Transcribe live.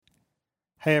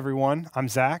Hey everyone, I'm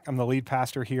Zach. I'm the lead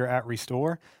pastor here at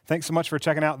Restore. Thanks so much for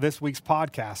checking out this week's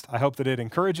podcast. I hope that it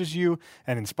encourages you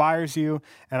and inspires you,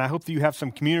 and I hope that you have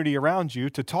some community around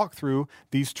you to talk through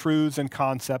these truths and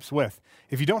concepts with.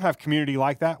 If you don't have community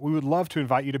like that, we would love to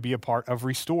invite you to be a part of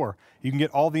Restore. You can get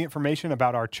all the information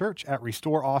about our church at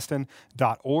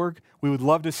restoreaustin.org. We would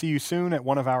love to see you soon at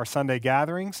one of our Sunday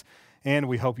gatherings, and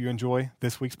we hope you enjoy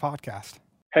this week's podcast.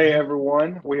 Hey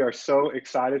everyone, we are so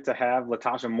excited to have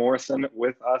Latasha Morrison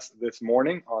with us this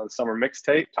morning on Summer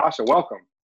Mixtape. Tasha, welcome.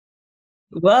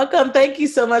 Welcome. Thank you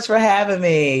so much for having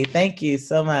me. Thank you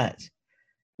so much.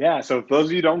 Yeah, so for those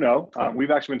of you who don't know, we've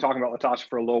actually been talking about Latasha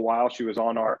for a little while. She was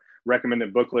on our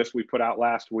recommended book list we put out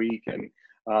last week, and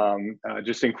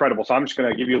just incredible. So I'm just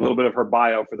going to give you a little bit of her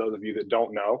bio for those of you that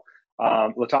don't know.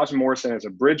 Latasha Morrison is a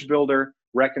bridge builder,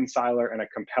 reconciler, and a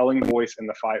compelling voice in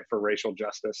the fight for racial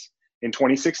justice. In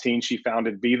 2016, she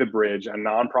founded Be the Bridge, a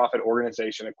nonprofit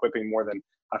organization equipping more than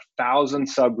 1,000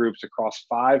 subgroups across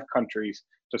 5 countries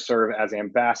to serve as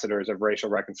ambassadors of racial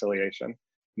reconciliation.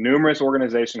 Numerous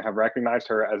organizations have recognized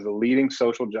her as the leading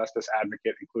social justice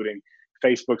advocate, including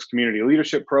Facebook's Community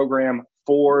Leadership Program,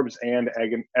 Forbes, and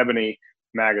Ebony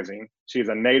Magazine. She is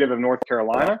a native of North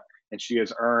Carolina, and she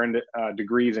has earned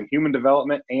degrees in human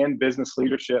development and business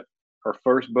leadership. Her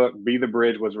first book, Be the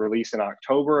Bridge, was released in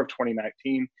October of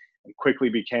 2019 and quickly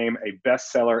became a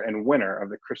bestseller and winner of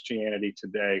the Christianity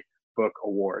Today Book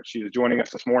Award. She is joining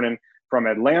us this morning from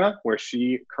Atlanta, where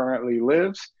she currently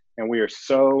lives, and we are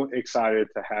so excited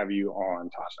to have you on,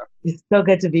 Tasha. It's so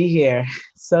good to be here.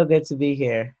 So good to be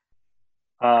here.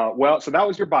 Well, so that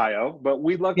was your bio, but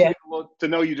we'd love to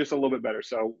know you just a little bit better.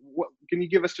 So can you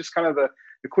give us just kind of the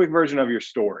quick version of your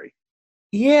story?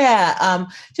 Yeah,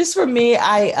 just for me,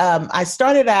 I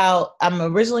started out, I'm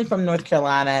originally from North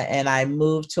Carolina, and I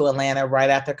moved to Atlanta right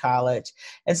after college.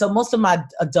 And so most of my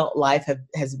adult life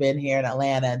has been here in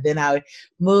Atlanta. And then I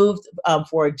moved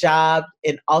for a job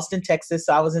in Austin, Texas.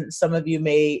 So some of you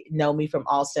may know me from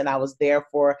Austin. I was there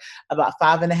for about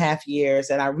 5.5 years,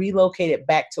 and I relocated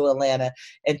back to Atlanta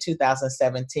in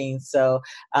 2017. So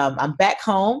I'm back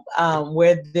home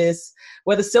where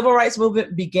the civil rights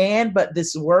movement began, but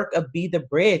this work of Be the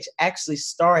Bridge actually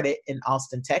started in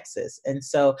Austin, Texas. And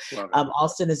so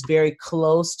Austin is very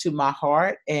close to my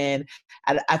heart. And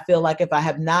I feel like if I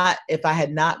had not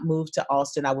moved to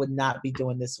Austin, I would not be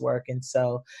doing this work. And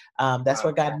so that's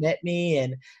where God met me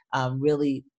and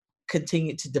really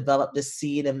continued to develop the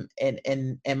seed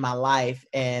in my life.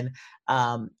 And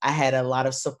I had a lot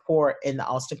of support in the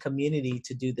Austin community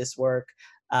to do this work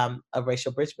of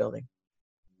racial bridge building.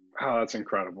 Oh, that's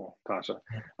incredible, Tasha.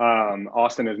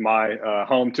 Austin is my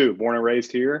home too, born and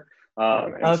raised here.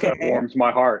 So it warms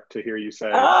my heart to hear you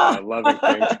say loving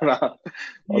things about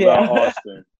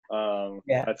Austin.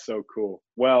 That's so cool.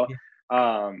 Well,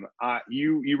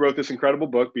 you wrote this incredible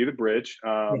book, Be the Bridge,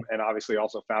 and obviously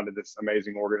also founded this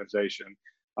amazing organization.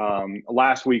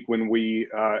 Last week when we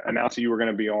announced that you were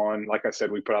going to be on, like I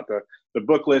said, we put out the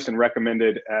book list and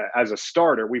recommended as a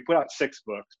starter. We put out 6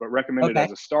 books, but recommended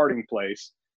as a starting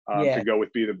place to go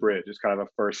with Be the Bridge. It's kind of a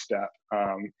first step.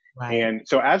 And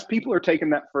so as people are taking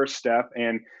that first step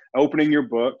and opening your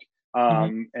book,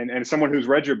 and someone who's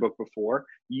read your book before,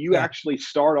 you actually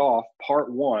start off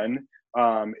part 1.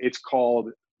 It's called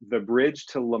The Bridge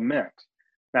to Lament.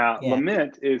 Now,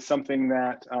 lament is something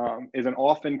that is an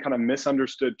often kind of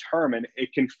misunderstood term, and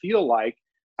it can feel like,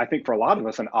 I think for a lot of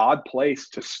us, an odd place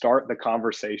to start the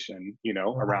conversation,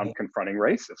 around confronting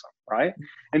racism, right?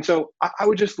 And so I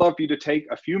would just love for you to take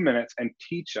a few minutes and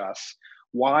teach us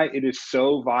why it is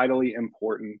so vitally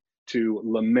important to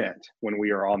lament when we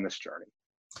are on this journey.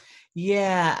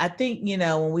 Yeah, I think,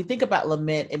 when we think about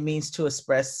lament, it means to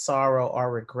express sorrow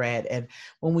or regret. And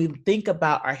when we think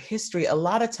about our history, a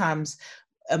lot of times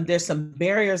there's some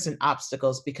barriers and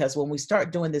obstacles, because when we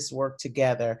start doing this work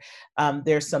together,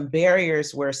 there's some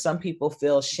barriers where some people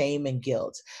feel shame and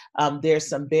guilt. There's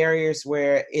some barriers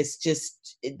where it's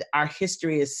just our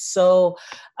history is so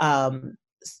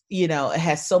it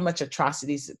has so much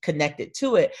atrocities connected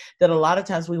to it that a lot of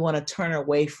times we want to turn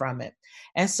away from it.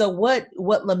 And so what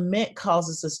lament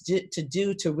causes us to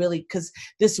do to really, because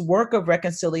this work of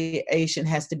reconciliation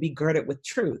has to be girded with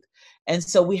truth. And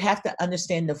so we have to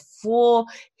understand the full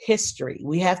history.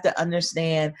 We have to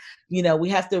understand, we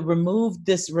have to remove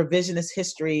this revisionist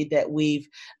history that we've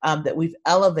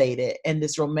elevated, and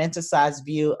this romanticized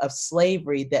view of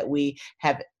slavery that we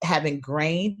have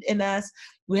ingrained in us.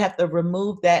 We have to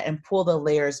remove that and pull the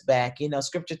layers back.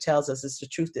 Scripture tells us it's the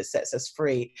truth that sets us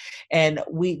free. And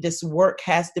this work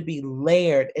has to be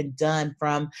layered and done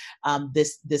from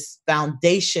this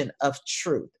foundation of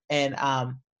truth. And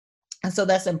And so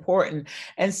that's important.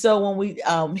 And so when we,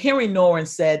 Henry Noren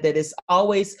said that it's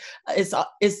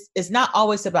not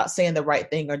always about saying the right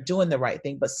thing or doing the right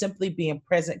thing, but simply being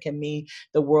present can mean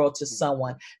the world to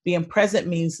someone. Being present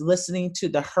means listening to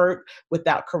the hurt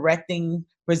without correcting,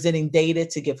 presenting data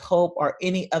to give hope, or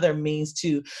any other means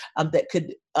to that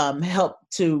could help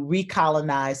to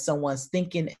recolonize someone's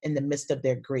thinking in the midst of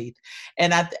their grief.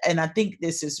 And I think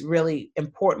this is really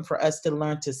important for us to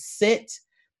learn to sit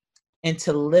and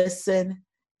to listen,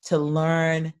 to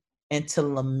learn, and to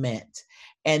lament.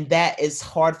 And that is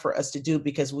hard for us to do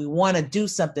because we want to do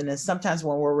something. And sometimes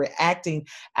when we're reacting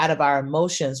out of our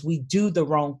emotions, we do the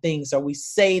wrong things or we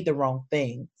say the wrong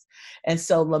things. And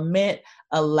so lament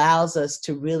allows us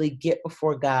to really get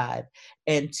before God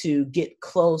and to get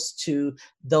close to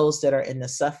those that are in the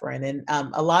suffering. And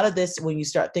a lot of this, when you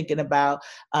start thinking about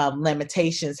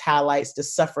Lamentations, highlights the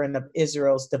suffering of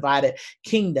Israel's divided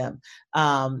kingdom.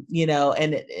 And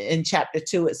in chapter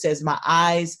 2, it says, my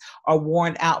eyes are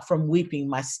worn out from weeping.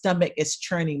 My stomach is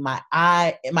churning. My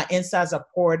insides are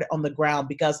poured on the ground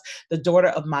because the daughter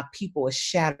of my people is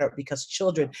shattered, because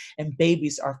children and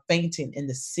babies are fainting in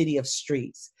the city of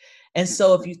streets. And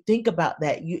so if you think about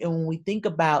that, and when we think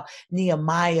about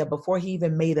Nehemiah, before he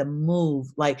even made a move,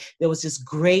 like there was this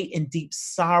great and deep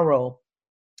sorrow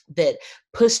that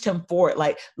pushed him forward.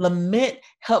 Like lament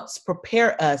helps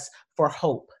prepare us for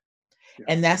hope.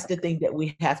 And that's the thing that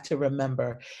we have to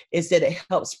remember, is that it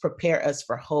helps prepare us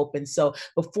for hope. And so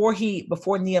before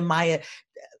Nehemiah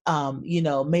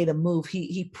made a move,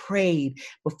 he prayed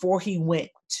before he went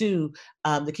to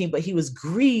the king, but he was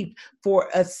grieved for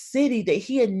a city that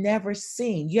he had never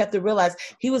seen. You have to realize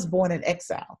he was born in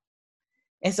exile.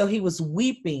 And so he was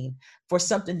weeping for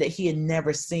something that he had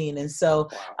never seen. And so,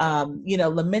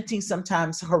 lamenting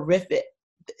sometimes horrific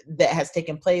that has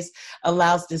taken place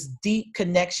allows this deep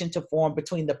connection to form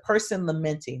between the person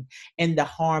lamenting and the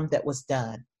harm that was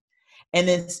done. And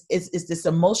it's this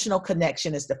emotional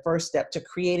connection is the first step to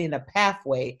creating a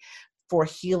pathway for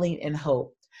healing and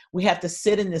hope. We have to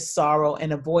sit in this sorrow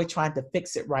and avoid trying to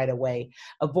fix it right away.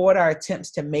 Avoid our attempts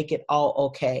to make it all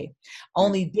okay.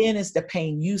 Only then is the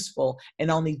pain useful, and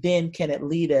only then can it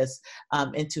lead us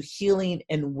into healing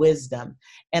and wisdom.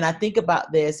 And I think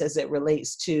about this as it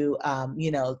relates to, a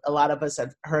lot of us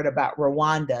have heard about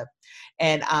Rwanda,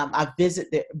 and I've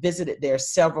visited there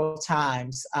several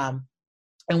times.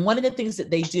 And one of the things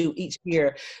that they do each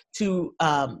year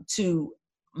to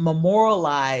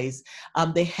memorialize,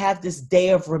 they have this day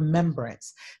of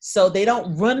remembrance. So they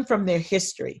don't run from their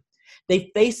history.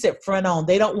 They face it front on.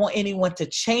 They don't want anyone to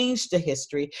change the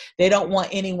history. They don't want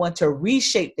anyone to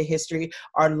reshape the history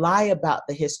or lie about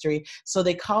the history. So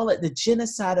they call it the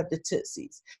genocide of the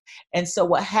Tutsis. And so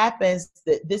what happens,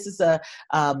 that this is a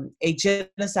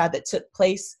genocide that took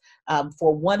place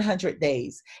for 100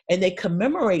 days. And they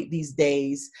commemorate these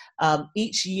days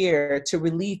each year to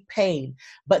relieve pain,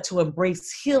 but to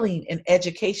embrace healing and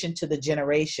education to the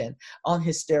generation on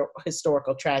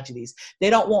historical tragedies. They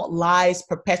don't want lies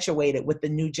perpetuated with the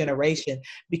new generation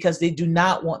because they do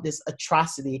not want this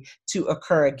atrocity to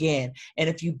occur again. And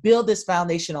if you build this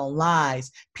foundation on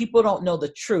lies, people don't know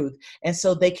the truth. And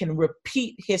so they can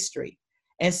repeat history.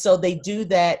 And so they do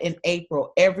that in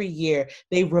April every year.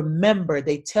 They remember,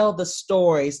 they tell the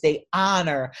stories, they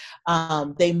honor,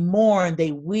 they mourn,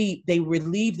 they weep, they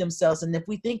relieve themselves. And if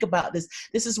we think about this,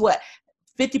 this is what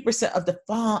 50% of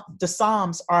the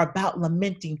Psalms are about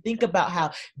lamenting. Think about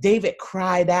how David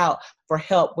cried out for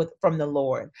help from the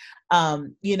Lord.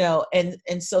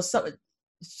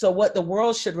 So what the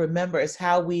world should remember is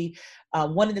how we,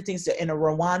 one of the things that in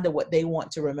Rwanda, what they want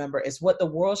to remember is what the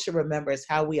world should remember is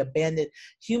how we abandoned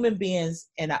human beings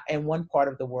in one part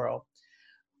of the world.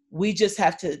 We just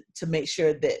have to make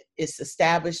sure that it's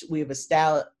established. We've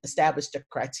established a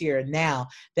criteria now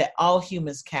that all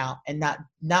humans count, and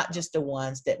not just the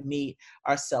ones that meet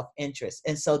our self-interest.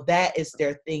 And so that is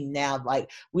their thing now. Like,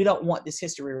 we don't want this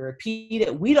history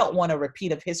repeated. We don't want a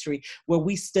repeat of history where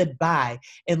we stood by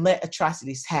and let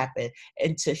atrocities happen,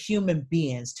 and to human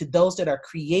beings, to those that are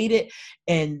created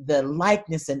in the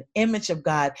likeness and image of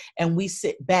God, and we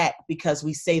sit back because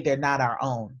we say they're not our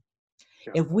own.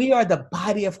 If we are the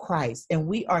body of Christ and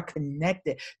we are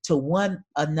connected to one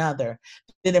another,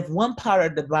 then if one part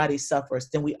of the body suffers,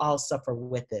 then we all suffer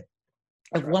with it.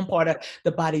 If one part of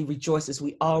the body rejoices,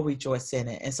 we all rejoice in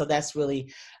it. And so that's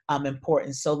really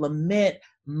important. So lament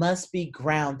must be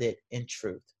grounded in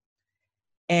truth.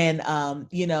 And,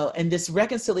 and this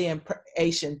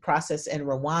reconciliation process in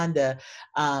Rwanda,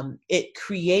 it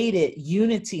created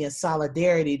unity and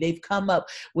solidarity. They've come up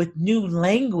with new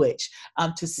language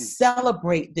to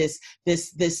celebrate this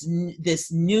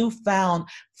newfound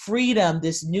freedom,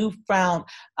 this newfound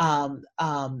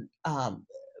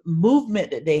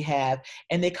movement that they have,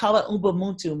 and they call it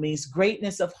Ubuntu, means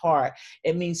greatness of heart.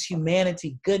 It means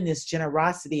humanity, goodness,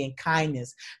 generosity, and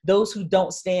kindness. Those who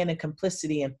don't stand in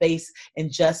complicity and face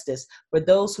injustice. For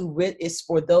those who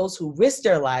risk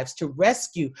their lives to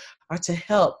rescue or to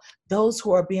help those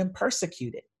who are being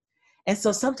persecuted. And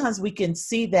so sometimes we can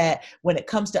see that when it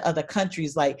comes to other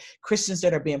countries, like Christians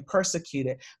that are being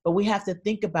persecuted, but we have to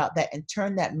think about that and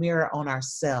turn that mirror on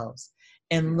ourselves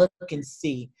and look and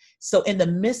see. So in the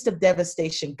midst of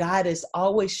devastation, God is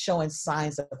always showing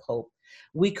signs of hope.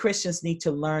 We Christians need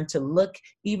to learn to look,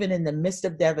 even in the midst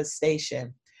of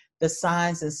devastation, the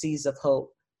signs and seeds of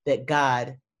hope that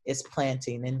God is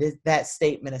planting. And that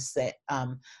statement is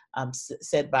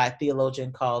said by a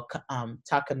theologian called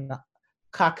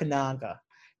Kakananga.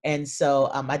 And so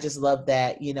I just love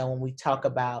that, when we talk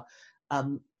about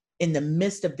in the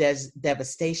midst of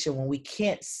devastation, when we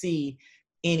can't see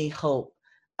any hope,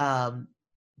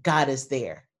 God is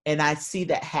there. And I see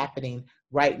that happening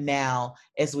right now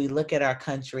as we look at our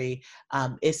country.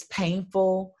 It's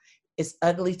painful. It's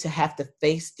ugly to have to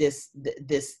face the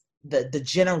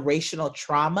generational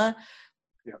trauma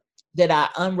that our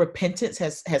unrepentance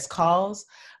has caused.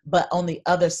 But on the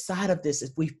other side of this,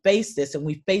 if we face this and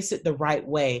we face it the right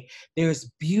way,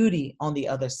 there's beauty on the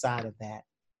other side of that.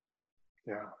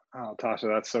 Yeah. Oh, Tasha,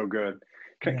 that's so good.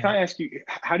 Can I ask you,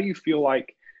 how do you feel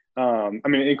like,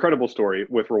 incredible story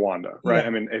with Rwanda, right?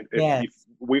 Yeah.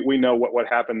 We know what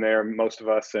happened there, most of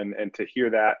us, and to hear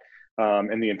that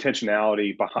and the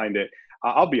intentionality behind it,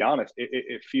 I'll be honest,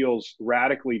 it feels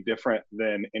radically different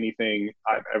than anything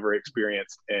I've ever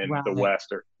experienced in the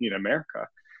West or America.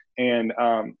 And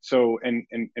so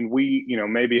we,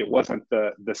 maybe it wasn't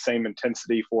the same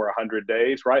intensity for 100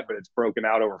 days, right? But it's broken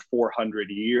out over 400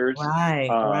 years. Right.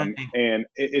 And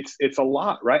it's a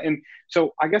lot, right? And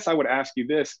so I guess I would ask you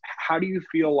this: how do you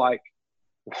feel like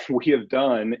we have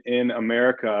done in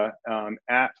America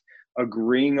at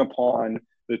agreeing upon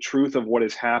the truth of what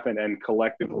has happened and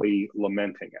collectively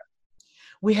lamenting it?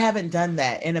 We haven't done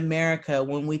that in America.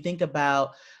 When we think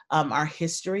about our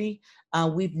history,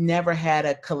 we've never had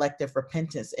a collective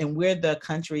repentance. And we're the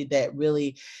country that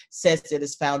really says that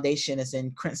its foundation is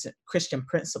in Christian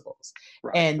principles.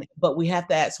 Right. But we have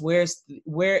to ask, where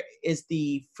is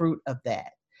the fruit of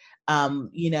that?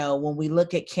 When we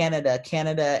look at Canada,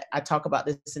 I talk about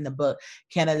this in the book,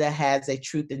 Canada has a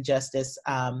Truth and Justice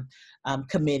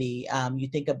committee. You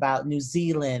think about New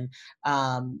Zealand,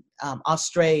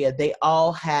 Australia, they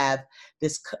all have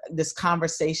this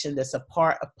conversation that's a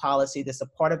part of policy, that's a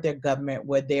part of their government,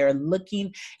 where they're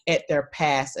looking at their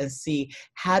past and see,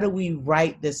 how do we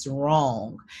right this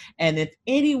wrong? And if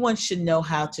anyone should know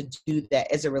how to do that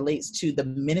as it relates to the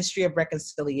ministry of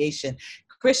reconciliation,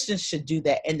 Christians should do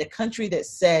that. And the country that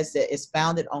says that it's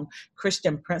founded on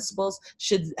Christian principles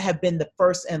should have been the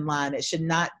first in line. It should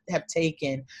not have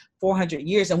taken 400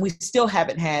 years. And we still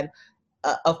haven't had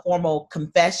a formal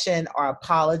confession or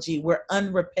apology. We're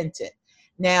unrepentant.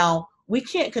 Now, we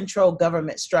can't control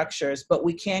government structures, but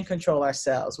we can control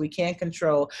ourselves. We can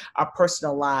control our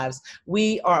personal lives.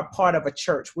 We are a part of a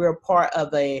church. We're a part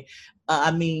of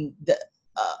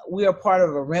we are part of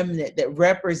a remnant that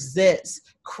represents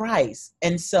Christ.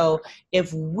 And so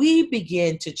if we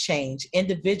begin to change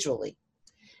individually,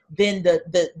 then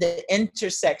the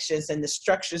intersections and the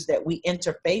structures that we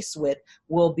interface with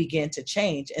will begin to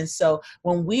change. And so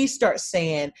when we start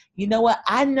saying, you know what,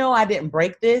 I know I didn't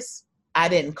break this, I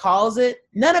didn't cause it,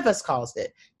 none of us caused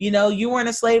it. You weren't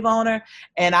a slave owner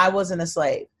and I wasn't a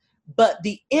slave. But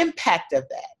the impact of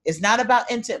that is not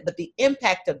about intent, but the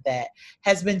impact of that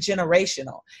has been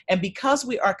generational. And because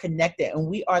we are connected and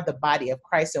we are the body of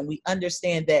Christ, and we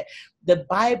understand that the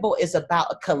Bible is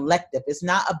about a collective, it's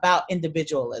not about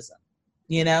individualism.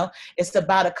 It's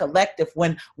about a collective.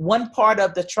 When one part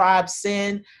of the tribe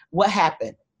sinned, what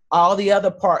happened? All the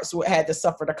other parts had to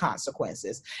suffer the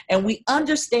consequences. And we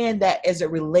understand that as it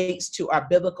relates to our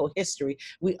biblical history.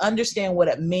 We understand what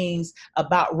it means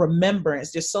about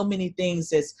remembrance. There's so many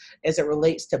things as it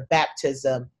relates to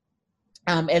baptism,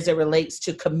 as it relates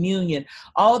to communion,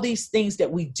 all these things that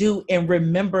we do in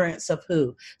remembrance of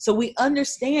who. So we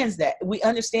understand that. We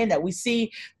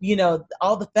see,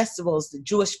 all the festivals, the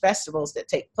Jewish festivals that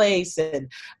take place,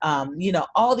 and,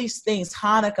 all these things,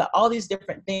 Hanukkah, all these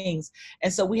different things.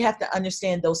 And so we have to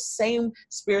understand those same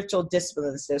spiritual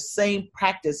disciplines, those same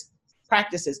practice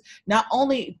practices, not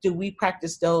only do we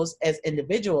practice those as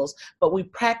individuals, but we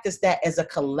practice that as a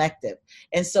collective.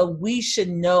 And so we should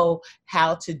know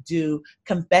how to do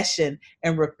confession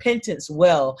and repentance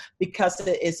well, because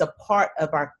it is a part of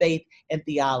our faith and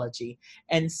theology.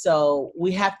 And so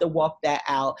we have to walk that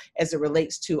out as it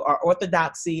relates to our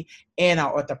orthodoxy and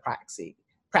our orthopraxy.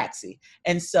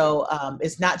 And so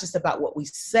it's not just about what we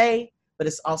say, but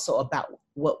it's also about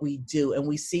what we do. And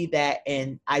we see that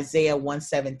in Isaiah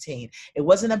 1:17. It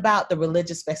wasn't about the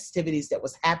religious festivities that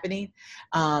was happening,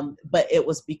 but it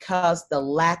was because the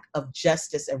lack of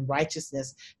justice and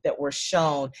righteousness that were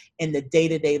shown in the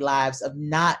day-to-day lives of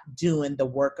not doing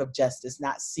the work of justice,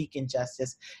 not seeking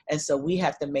justice. And so we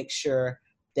have to make sure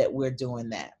that we're doing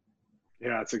that.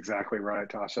 Yeah, that's exactly right,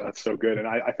 Tasha. That's so good. And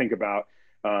I think about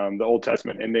the Old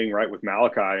Testament ending, right, with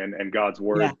Malachi and God's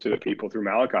word to the people through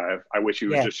Malachi. I wish you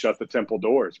would just shut the temple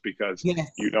doors because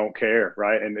you don't care,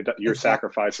 right? And your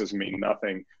sacrifices mean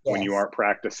nothing when you aren't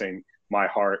practicing my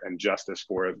heart and justice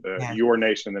for your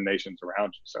nation and the nations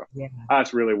around you. So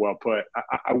that's really well put.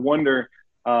 I wonder,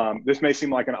 this may seem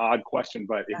like an odd question,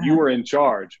 but if you were in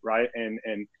charge, right,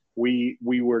 and we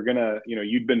were gonna,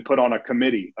 you'd been put on a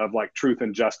committee of like truth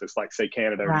and justice, like say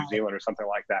Canada or New Zealand or something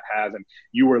like that has, and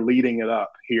you were leading it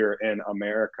up here in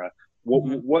America.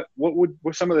 What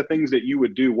were some of the things that you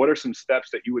would do? What are some steps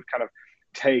that you would kind of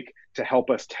take to help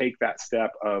us take that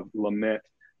step of lament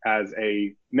as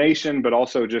a nation, but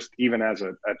also just even as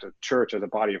a church, as a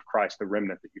body of Christ, the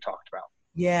remnant that you talked about?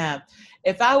 Yeah.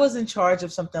 If I was in charge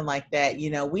of something like that,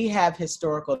 we have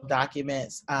historical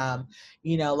documents.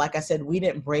 Like I said, we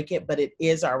didn't break it, but it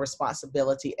is our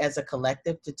responsibility as a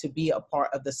collective to be a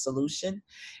part of the solution.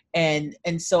 And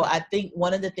so I think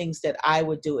one of the things that I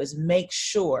would do is make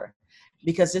sure,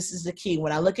 because this is the key.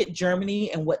 When I look at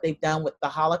Germany and what they've done with the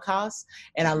Holocaust,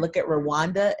 and I look at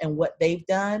Rwanda and what they've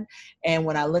done, and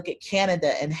when I look at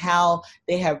Canada and how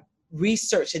they have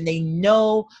research and they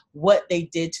know what they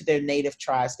did to their native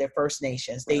tribes, their First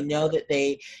Nations. They know that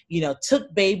they,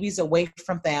 took babies away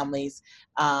from families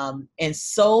and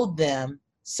sold them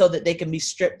so that they can be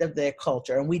stripped of their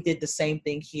culture. And we did the same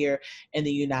thing here in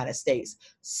the United States.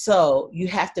 So you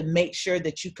have to make sure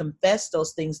that you confess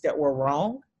those things that were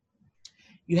wrong.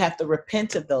 You have to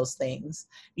repent of those things.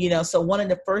 So one of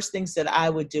the first things that I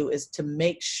would do is to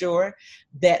make sure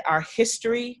that our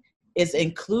history is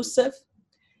inclusive,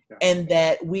 and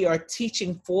that we are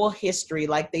teaching full history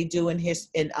like they do in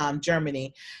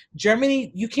Germany.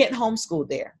 Germany, you can't homeschool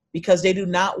there because they do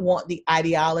not want the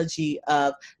ideology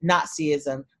of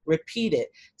Nazism repeated.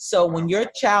 So when your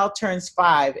child turns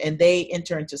 5 and they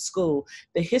enter into school,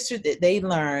 the history that they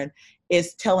learn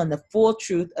is telling the full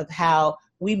truth of how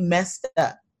we messed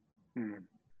up.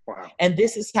 Wow. And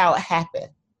this is how it happened.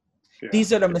 Yeah.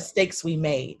 These are the mistakes we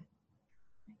made.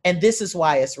 And this is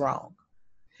why it's wrong.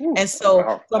 And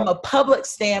so from a public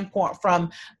standpoint,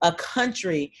 from a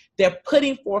country, they're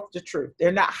putting forth the truth.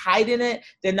 They're not hiding it.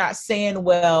 They're not saying,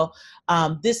 well,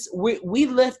 we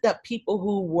lift up people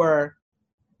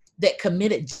that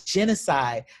committed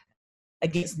genocide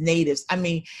against natives. I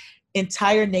mean,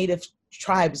 entire native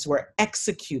tribes were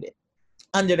executed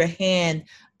under the hand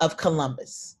of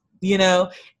Columbus.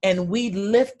 And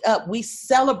we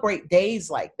celebrate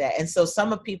days like that. And so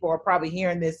some of people are probably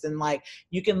hearing this and like,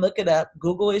 you can look it up.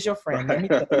 Google is your friend. Let me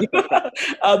tell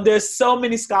you. There's so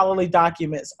many scholarly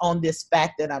documents on this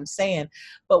fact that I'm saying.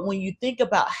 But when you think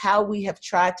about how we have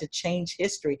tried to change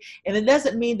history, and it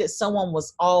doesn't mean that someone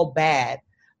was all bad,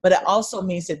 but it also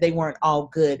means that they weren't all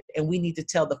good. And we need to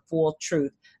tell the full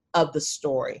truth of the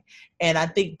story. And I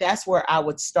think that's where I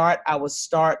would start. I would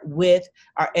start with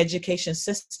our education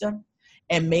system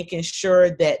and making sure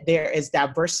that there is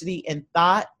diversity in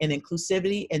thought and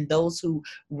inclusivity in those who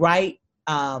write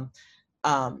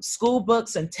school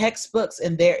books and textbooks.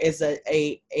 And there is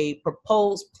a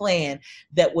proposed plan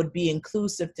that would be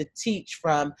inclusive to teach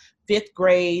from 5th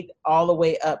grade all the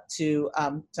way up to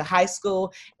high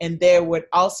school. And there would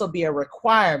also be a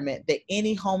requirement that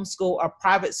any homeschool or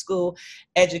private school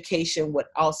education would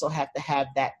also have to have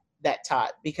that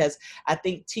taught, because I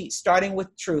think starting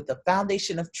with truth, the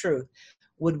foundation of truth,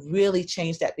 would really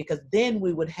change that, because then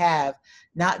we would have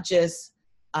not just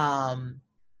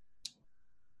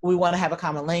we want to have a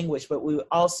common language, but we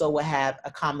also will have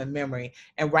a common memory.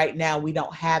 And right now we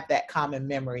don't have that common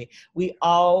memory. We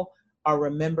all are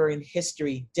remembering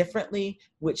history differently,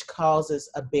 which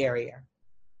causes a barrier.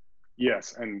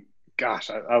 Yes. And gosh,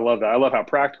 I love that. I love how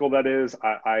practical that is.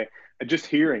 I just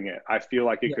hearing it, I feel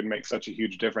like it could make such a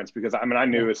huge difference, because I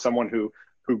knew as someone who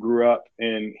grew up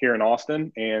here in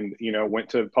Austin and, went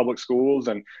to public schools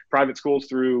and private schools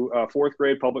through 4th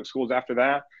grade, public schools after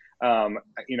that.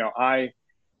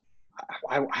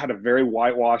 I had a very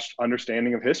whitewashed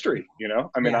understanding of history. You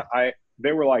know, I mean,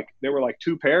 they were like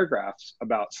 2 paragraphs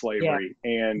about slavery,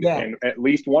 and at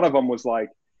least one of them was like,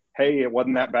 hey, it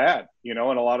wasn't that bad, you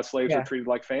know, and a lot of slaves are treated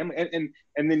like family. And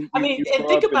then and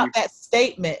think about that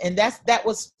statement. And that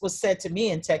was said to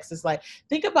me in Texas. Like,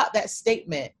 think about that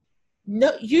statement.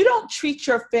 No, you don't treat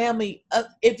your family.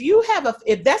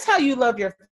 If that's how you love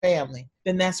your family,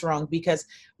 then that's wrong. Because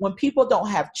when people don't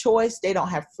have choice, they don't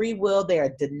have free will, they are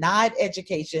denied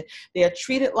education, they are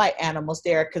treated like animals,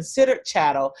 they are considered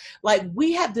chattel. Like,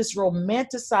 we have this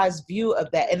romanticized view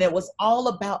of that. And it was all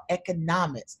about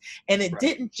economics. And it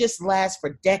didn't just last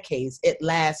for decades, it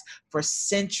lasts for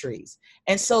centuries.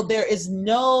 And so there is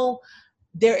no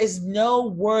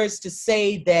words to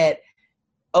say that,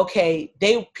 okay,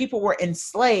 people were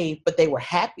enslaved, but they were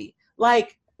happy.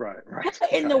 Like,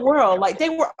 in the world, like, they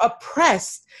were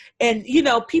oppressed, and, you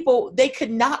know, people, they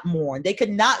could not mourn, they could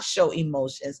not show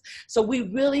emotions. So we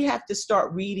really have to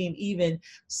start reading even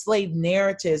slave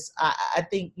narratives. I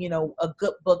think, you know, a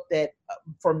good book that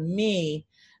for me,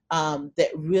 that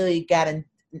really got in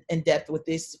depth with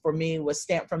this for me was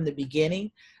Stamped from the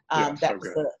Beginning. That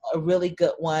was a really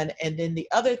good one. And then the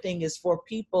other thing is for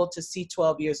people to see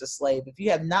 12 Years a Slave. If you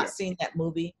have not seen that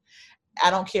movie, I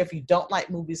don't care if you don't like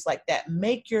movies like that,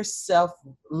 make yourself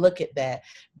look at that,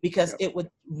 because it would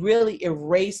really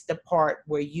erase the part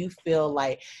where you feel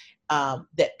like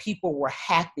that people were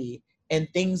happy and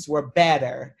things were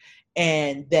better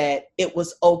and that it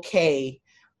was okay.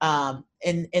 And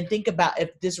think about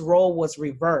if this role was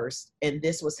reversed and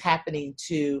this was happening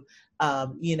to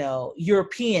you know,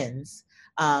 Europeans,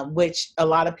 which a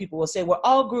lot of people will say, well,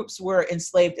 all groups were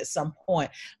enslaved at some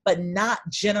point, but not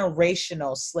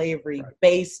generational slavery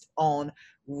based on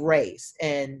race.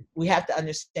 And we have to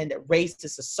understand that race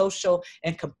is a social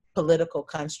and political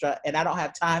construct. And I don't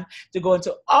have time to go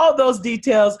into all those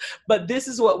details, but this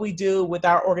is what we do with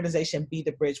our organization, Be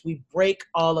the Bridge. We break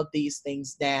all of these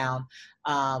things down.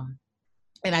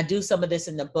 And I do some of this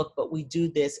in the book, but we do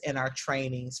this in our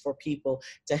trainings for people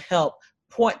to help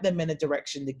point them in a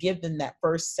direction, to give them that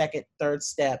first, second, third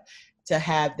step, to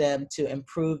have them to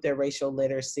improve their racial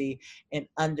literacy and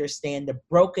understand the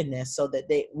brokenness so that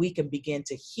we can begin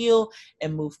to heal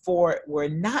and move forward where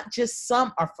not just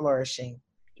some are flourishing,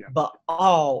 but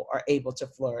all are able to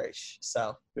flourish.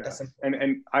 So that's important.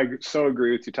 And I so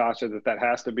agree with you, Tasha, that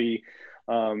has to be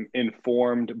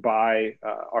informed by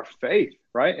our faith,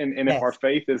 right? And if our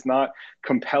faith is not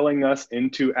compelling us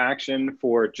into action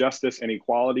for justice and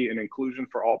equality and inclusion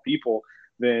for all people,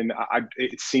 then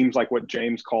it seems like what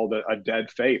James called a dead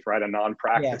faith, right? A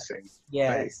non-practicing faith.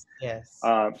 Yes.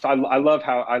 So I love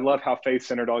how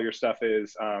faith-centered all your stuff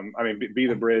is. I mean, Be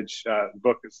the Bridge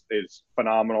book is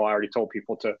phenomenal. I already told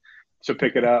people to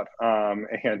pick it up. And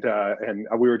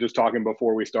we were just talking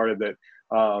before we started that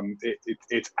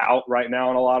it's out right now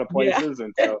in a lot of places.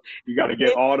 And so you got to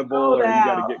get Audible or you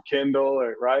got to get Kindle,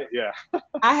 or, right? Yeah.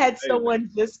 I had someone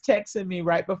just texting me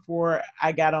right before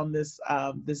I got on this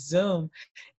Zoom,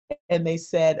 and they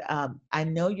said, I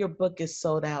know your book is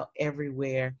sold out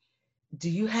everywhere. Do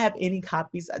you have any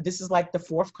copies? This is like the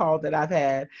 4th call that I've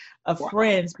had of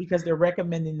friends because they're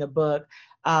recommending the book.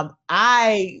 We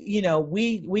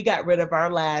got rid of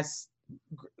our last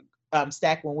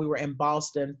stack when we were in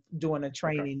Boston doing a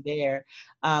training there.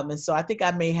 And so I think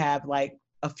I may have like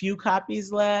a few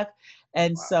copies left.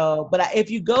 And so, but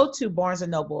if you go to Barnes &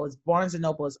 Noble, Barnes &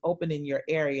 Noble is open in your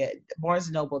area. Barnes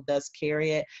 & Noble does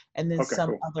carry it. And then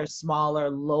other smaller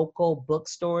local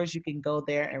bookstores, you can go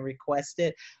there and request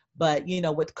it. But, you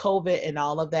know, with COVID and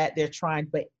all of that, they're trying,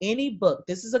 but any book,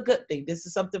 this is a good thing. This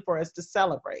is something for us to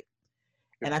celebrate.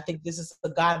 And I think this is a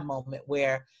God moment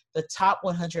where the top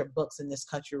 100 books in this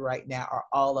country right now are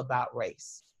all about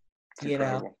race, you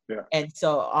know? Yeah. And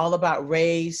so all about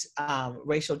race,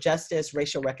 racial justice,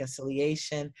 racial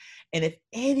reconciliation. And if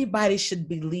anybody should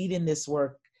be leading this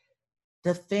work,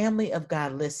 the family of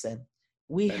God, listen,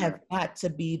 we have got to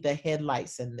be the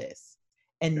headlights in this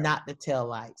and not the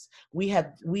taillights. We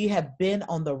have been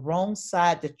on the wrong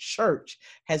side. The church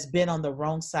has been on the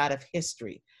wrong side of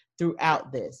history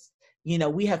throughout this. You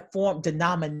know, we have formed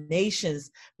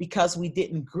denominations because we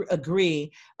didn't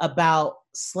agree about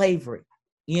slavery.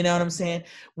 You know what I'm saying?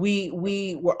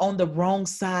 We were on the wrong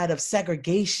side of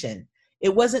segregation.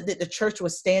 It wasn't that the church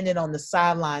was standing on the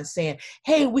sidelines saying,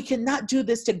 hey, we cannot do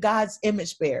this to God's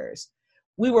image bearers.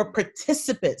 We were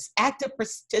participants, active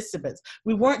participants.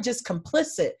 We weren't just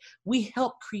complicit. We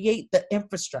helped create the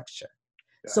infrastructure.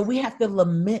 Yeah. So we have to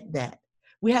lament that.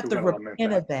 We have to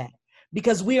repent of that.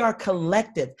 Because we are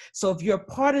collective. So if you're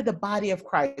part of the body of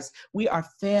Christ, we are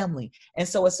family. And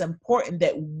so it's important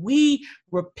that we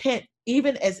repent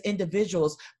even as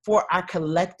individuals, for our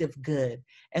collective good.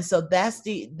 And so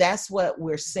that's what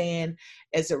we're saying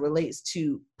as it relates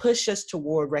to push us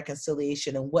toward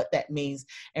reconciliation and what that means.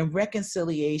 And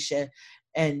reconciliation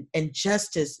and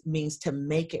justice means to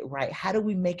make it right. How do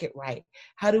we make it right?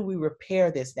 How do we repair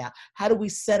this now? How do we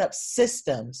set up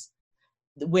systems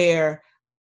where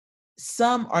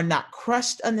some are not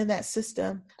crushed under that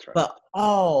system, right, but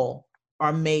all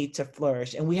are made to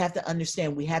flourish? And we have to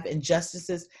understand we have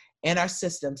injustices in our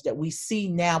systems that we see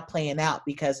now playing out,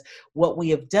 because what we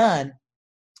have done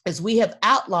is we have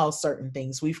outlawed certain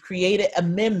things. We've created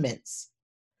amendments,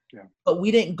 but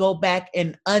we didn't go back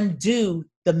and undo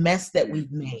the mess that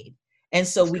we've made. And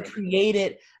so we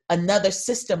created another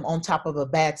system on top of a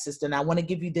bad system. I want to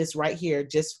give you this right here,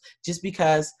 just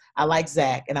because I like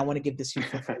Zach and I want to give this to you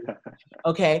for free.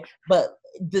 Okay. But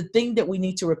the thing that we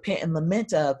need to repent and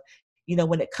lament of,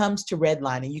 when it comes to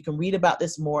redlining, you can read about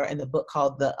this more in the book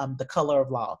called The Color of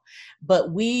Law.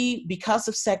 But because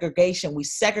of segregation, we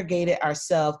segregated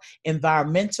ourselves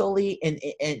environmentally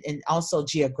and also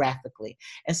geographically.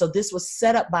 And so this was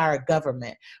set up by our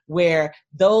government, where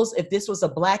if this was a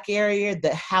Black area,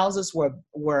 the houses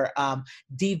were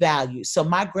devalued. So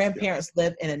my grandparents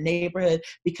lived in a neighborhood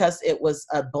because it was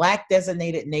a Black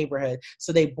designated neighborhood.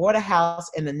 So they bought a house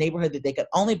in the neighborhood that they could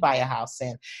only buy a house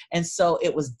in. And so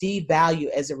it was devalued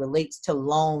as it relates to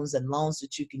loans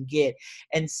that you can get.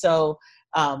 And so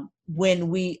when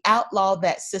we outlawed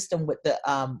that system with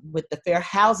the Fair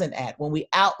Housing Act, when we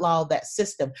outlawed that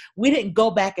system, we didn't go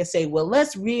back and say, well,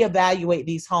 let's reevaluate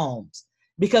these homes,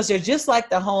 because they're just like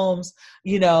the homes,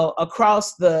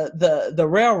 across the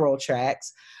railroad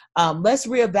tracks. Let's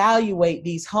reevaluate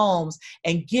these homes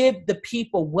and give the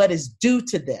people what is due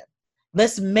to them.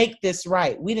 Let's make this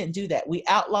right. We didn't do that. We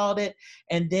outlawed it.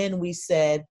 And then we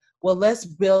said, well, let's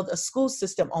build a school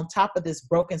system on top of this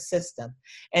broken system.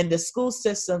 And the school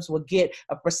systems will get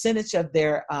a percentage of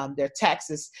their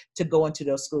taxes to go into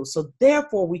those schools. So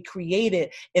therefore, we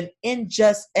created an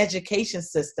unjust education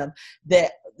system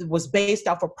that was based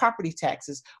off of property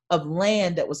taxes of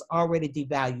land that was already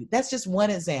devalued. That's just one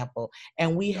example.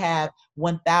 And we have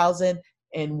 1,000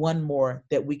 and one more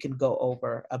that we can go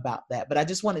over about that. But I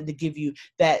just wanted to give you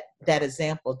that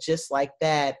example just like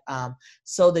that,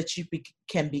 so that you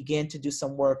can begin to do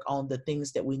some work on the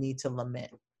things that we need to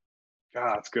lament.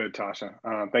 That's good, Tasha.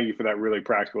 Thank you for that really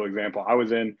practical example. I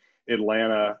was in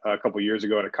Atlanta a couple of years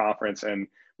ago at a conference, and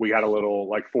we had a little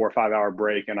 4 or 5 hour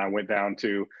break, and I went down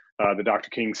to the Dr.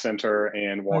 King Center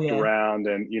and walked around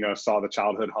and, saw the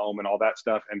childhood home and all that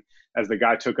stuff. And as the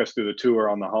guy took us through the tour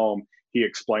on the home, he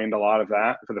explained a lot of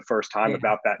that for the first time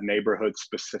about that neighborhood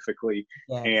specifically.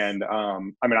 Yes. And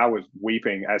I was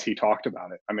weeping as he talked about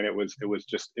it. It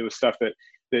was stuff that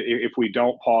if we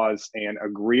don't pause and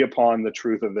agree upon the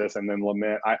truth of this and then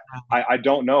lament, I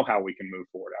don't know how we can move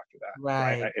forward after that.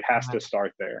 Right. It has to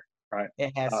start there. Right.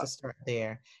 It has to start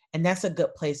there. And that's a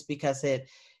good place, because it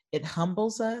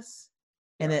humbles us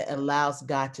and it allows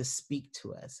God to speak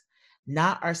to us.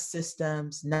 Not our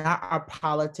systems, not our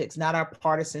politics, not our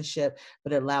partisanship,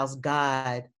 but it allows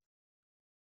God,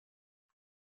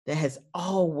 that has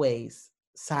always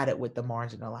sided with the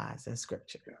marginalized in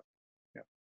Scripture,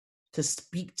 to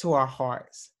speak to our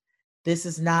hearts. This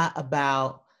is not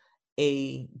about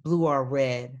a blue or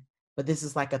red, but this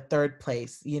is like a third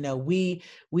place. We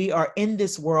are in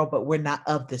this world, but we're not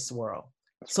of this world.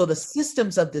 So the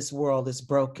systems of this world is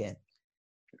broken.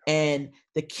 And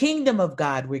the kingdom of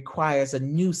God requires a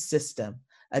new system,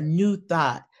 a new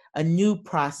thought, a new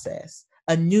process,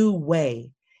 a new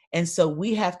way. And so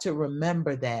we have to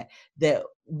remember that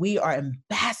we are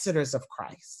ambassadors of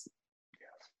Christ.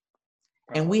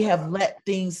 And we have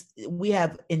we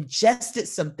have ingested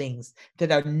some things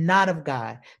that are not of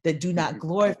God, that do not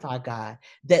glorify God,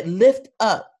 that lift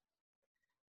up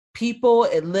people,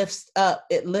 it lifts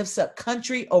up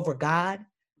country over God.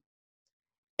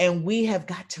 And we have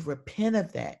got to repent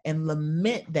of that and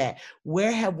lament that.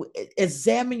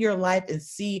 Examine your life and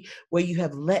see where you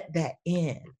have let that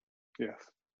in. Yes.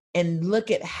 And look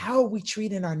at how are we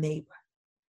treating our neighbor.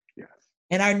 Yes.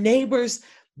 And our neighbors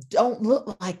don't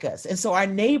look like us. And so our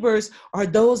neighbors are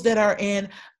those that are in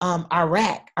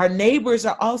Iraq. Our neighbors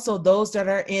are also those that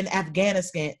are in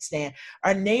Afghanistan.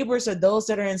 Our neighbors are those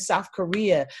that are in South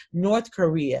Korea, North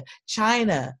Korea,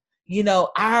 China,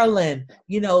 Ireland,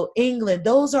 England.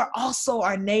 Those are also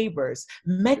our neighbors.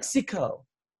 Mexico.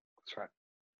 That's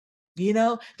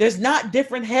right. There's not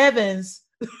different heavens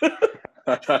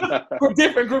for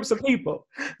different groups of people.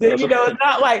 It's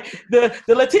not like the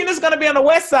Latina's going to be on the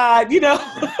west side,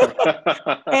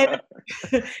 and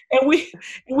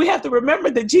we have to remember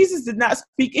that Jesus did not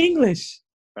speak English.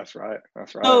 That's right.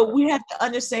 That's right. So we have to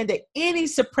understand that any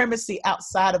supremacy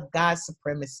outside of God's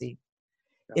supremacy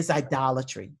is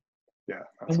idolatry. Yeah.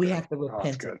 And we good. have to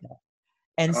repent of that.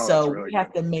 And Oh, so really we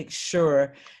have to make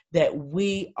sure that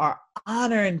we are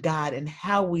honoring God in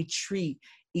how we treat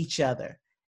each other.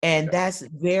 And that's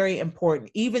very important.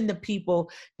 Even the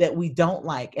people that we don't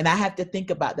like. And I have to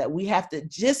think about that. We have to,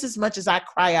 just as much as I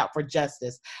cry out for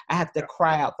justice, I have to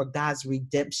cry out for God's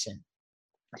redemption.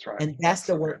 That's right. And that's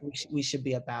the work we should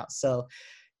be about. So,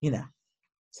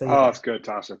 So, Oh, that's good,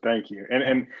 Tasha. Thank you.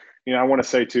 And I want to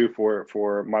say too,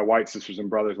 for my white sisters and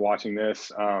brothers watching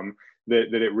this,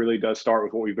 that it really does start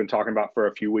with what we've been talking about for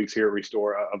a few weeks here at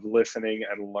Restore, of listening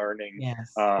and learning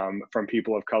from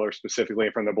people of color specifically,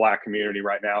 and from the Black community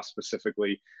right now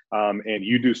specifically. And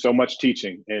you do so much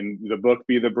teaching in the book,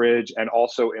 Be the Bridge, and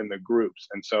also in the groups.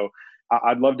 And so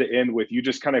I'd love to end with you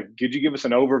just could you give us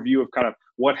an overview of kind of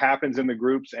what happens in the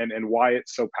groups and why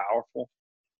it's so powerful?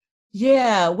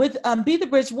 Yeah, with Be the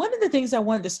Bridge, one of the things I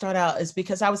wanted to start out is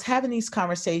because I was having these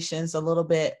conversations a little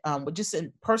bit, with just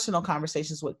in personal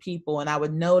conversations with people, and I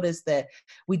would notice that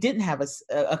we didn't have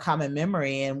a common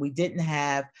memory, and we didn't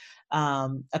have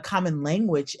a common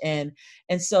language, and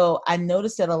so I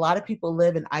noticed that a lot of people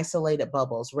live in isolated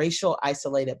bubbles, racial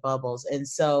isolated bubbles, and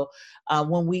so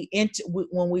when we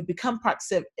become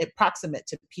proximate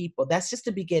to people, that's just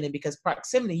the beginning, because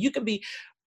proximity, you can be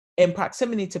in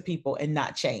proximity to people and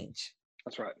not change.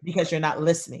 That's right. Because you're not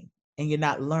listening, and you're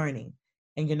not learning,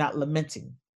 and you're not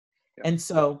lamenting. Yeah. And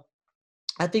so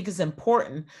I think it's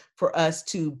important for us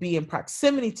to be in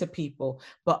proximity to people,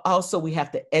 but also we have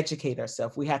to educate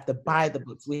ourselves. We have to buy the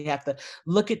books. We have to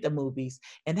look at the movies,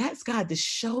 and ask God to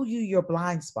show you your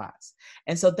blind spots.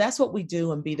 And so that's what we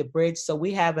do in Be the Bridge. So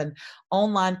we have an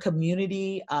online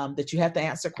community that you have to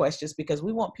answer questions, because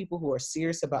we want people who are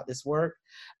serious about this work,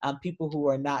 people who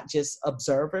are not just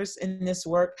observers in this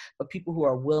work, but people who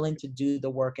are willing to do the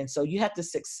work. And so you have to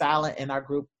sit silent in our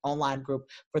online group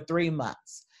for 3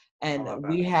 months. And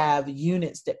we have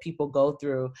units that people go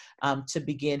through to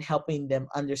begin helping them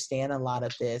understand a lot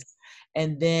of this.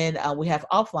 And then we have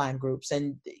offline groups.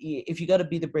 And if you go to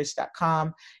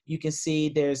bethebridge.com, you can see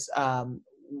there's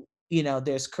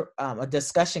there's a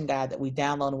discussion guide that we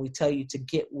download, and we tell you to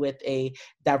get with a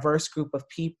diverse group of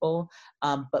people,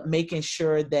 but making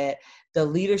sure that the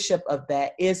leadership of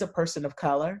that is a person of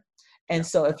color. And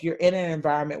so if you're in an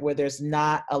environment where there's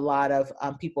not a lot of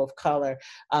people of color,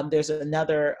 there's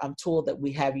another tool that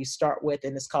we have you start with,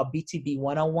 and it's called BTB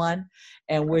 101.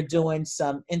 And we're doing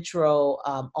some intro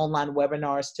online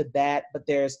webinars to that, but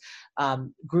there's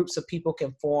groups of people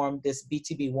can form this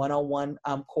BTB 101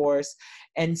 course.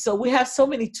 And so we have so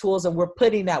many tools, and we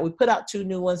put out 2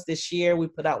 new ones this year. We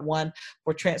put out one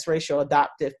for transracial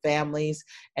adopted families,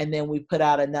 and then we put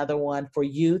out another one for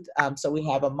youth. So we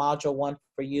have a module 1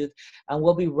 for youth, and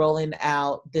we'll be rolling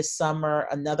out this summer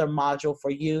another module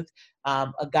for youth,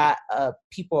 a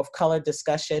people of color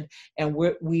discussion, and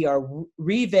we are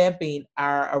revamping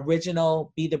our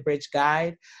original Be the Bridge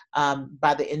guide.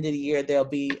 By the end of the year, there'll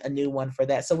be a new one for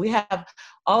that. So we have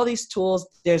all these tools.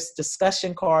 There's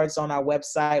discussion cards on our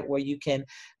website where you can,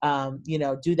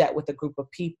 do that with a group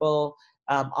of people.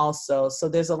 Also. So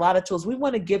there's a lot of tools. We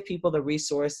want to give people the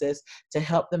resources to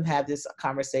help them have this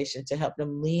conversation, to help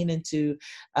them lean into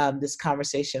this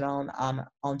conversation on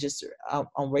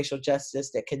racial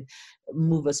justice that can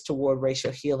move us toward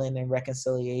racial healing and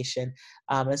reconciliation.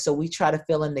 And so we try to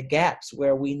fill in the gaps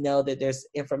where we know that there's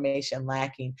information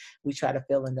lacking. We try to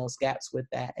fill in those gaps with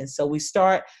that. And so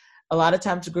a lot of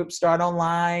times groups start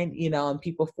online, and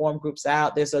people form groups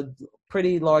out. There's a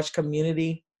pretty large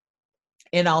community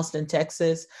in Austin,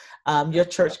 Texas. Your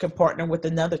church can partner with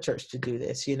another church to do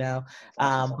this,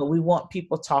 but we want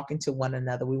people talking to one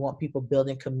another. We want people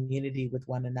building community with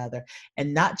one another,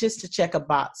 and not just to check a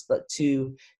box, but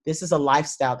this is a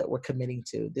lifestyle that we're committing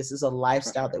to. This is a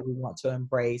lifestyle that we want to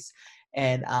embrace.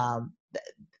 And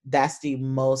that's the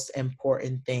most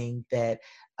important thing, that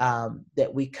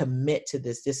we commit to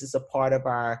this. This is a part of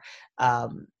our,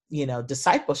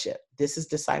 discipleship. This is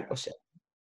discipleship.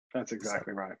 That's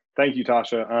exactly right. Thank you,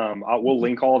 Tasha. We'll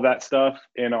link all of that stuff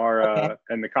in our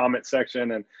in the comment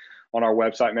section and on our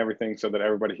website and everything, so that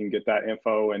everybody can get that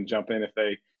info and jump in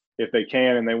if they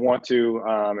can and they want to.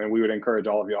 And we would encourage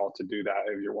all of y'all to do that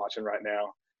if you're watching right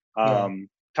now.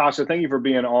 Tasha, thank you for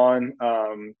being on.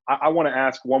 I want to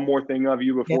ask one more thing of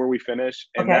you before we finish,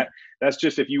 and that's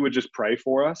just if you would just pray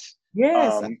for us.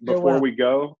 Yes. Before we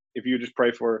go, if you would just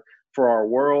pray for our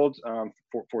world,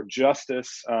 for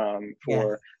justice,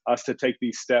 for us to take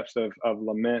these steps of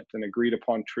lament and agreed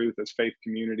upon truth as faith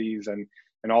communities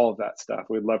and all of that stuff.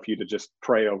 We'd love for you to just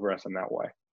pray over us in that way.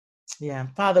 Yeah,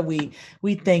 Father, we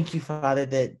thank you, Father,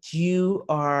 that you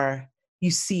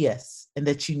see us and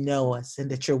that you know us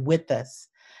and that you're with us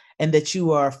and that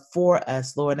you are for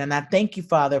us, Lord. And I thank you,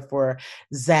 Father, for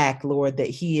Zach, Lord, that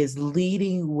he is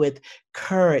leading with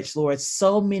courage, Lord.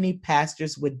 So many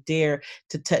pastors would dare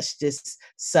to touch this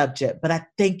subject, but I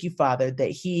thank you, Father, that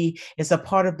he is a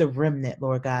part of the remnant,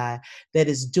 Lord God, that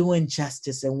is doing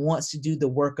justice and wants to do the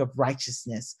work of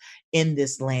righteousness in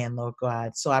this land, Lord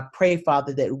God. So I pray,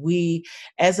 Father, that we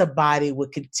as a body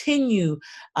would continue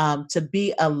to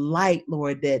be a light,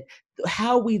 Lord, that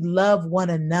how we love one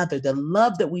another, the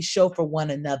love that we show for one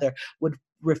another would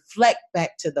reflect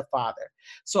back to the Father.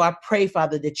 So I pray,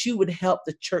 Father, that you would help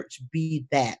the church be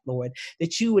that, Lord,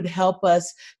 that you would help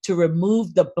us to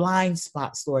remove the blind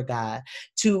spots, Lord God,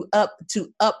 to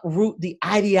uproot the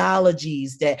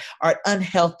ideologies that are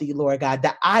unhealthy, Lord God,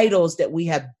 the idols that we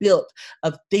have built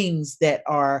of things that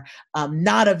are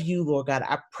not of you, Lord God.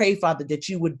 I pray, Father, that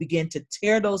you would begin to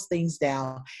tear those things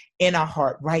down in our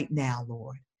heart right now,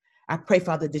 Lord. I pray,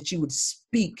 Father, that you would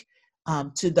speak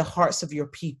to the hearts of your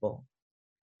people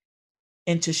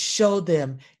and to show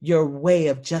them your way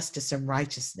of justice and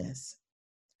righteousness.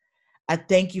 I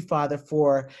thank you, Father,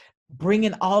 for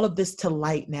bringing all of this to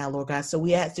light now, Lord God. So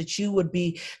we ask that you would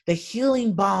be the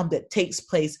healing balm that takes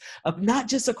place of not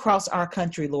just across our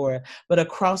country, Lord, but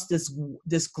across this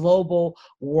global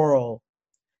world,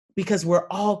 because we're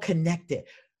all connected.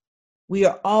 We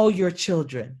are all your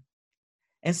children.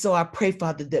 And so I pray,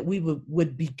 Father, that we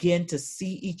would begin to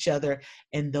see each other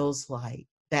in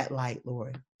that light,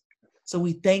 Lord. So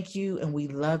we thank you and we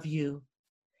love you,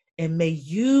 and may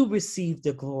you receive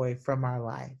the glory from our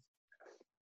life.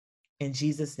 In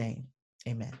Jesus' name,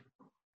 amen.